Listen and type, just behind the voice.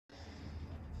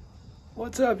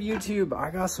What's up, YouTube?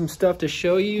 I got some stuff to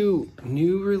show you.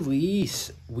 New release.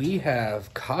 We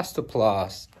have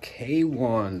Kastaplast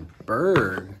K1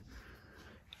 Berg,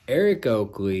 Eric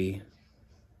Oakley.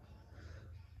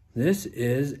 This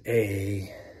is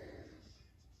a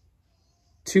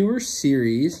tour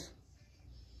series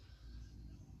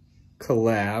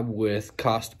collab with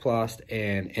Kastaplast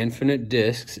and Infinite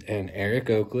Discs and Eric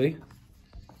Oakley.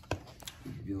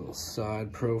 Give you a little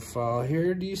side profile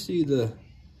here. Do you see the...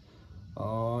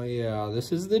 Oh yeah,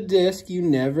 this is the disc you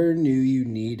never knew you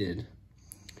needed.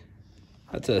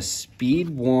 That's a Speed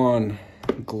 1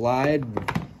 Glide.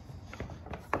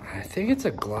 I think it's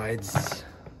a Glides.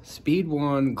 Speed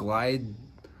 1 Glide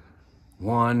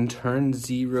 1 Turn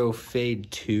 0 Fade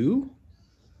 2.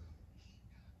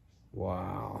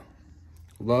 Wow.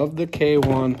 Love the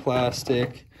K1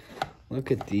 plastic.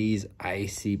 Look at these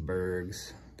icy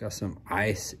Bergs. Got some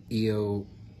ice EO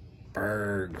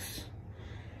Bergs.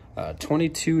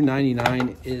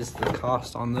 $22.99 is the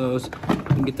cost on those. You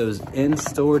can get those in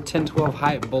store, 1012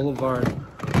 Hite Boulevard,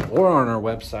 or on our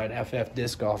website,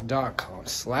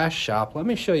 ffdiscgolf.com/shop. Let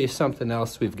me show you something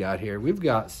else we've got here. We've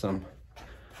got some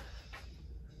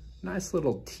nice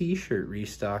little t-shirt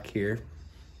restock here.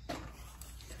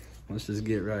 Let's just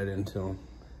get right into them.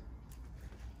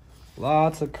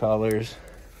 Lots of colors,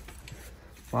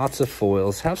 lots of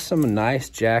foils. Have some nice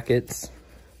jackets.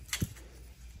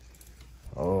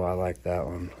 Oh, I like that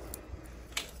one.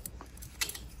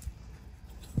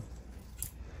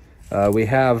 We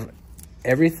have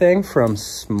everything from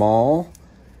small,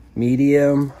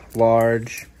 medium,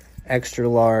 large, extra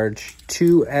large,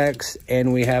 2X,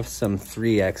 and we have some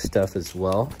 3X stuff as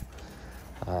well.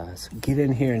 So get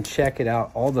in here and check it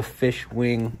out. All the fish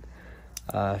wing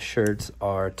shirts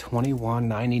are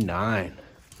 $21.99.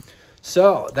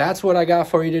 So that's what I got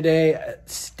for you today.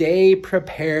 Stay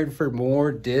prepared for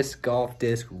more disc golf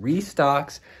disc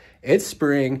restocks. It's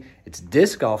spring, it's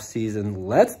disc golf season.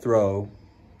 Let's throw.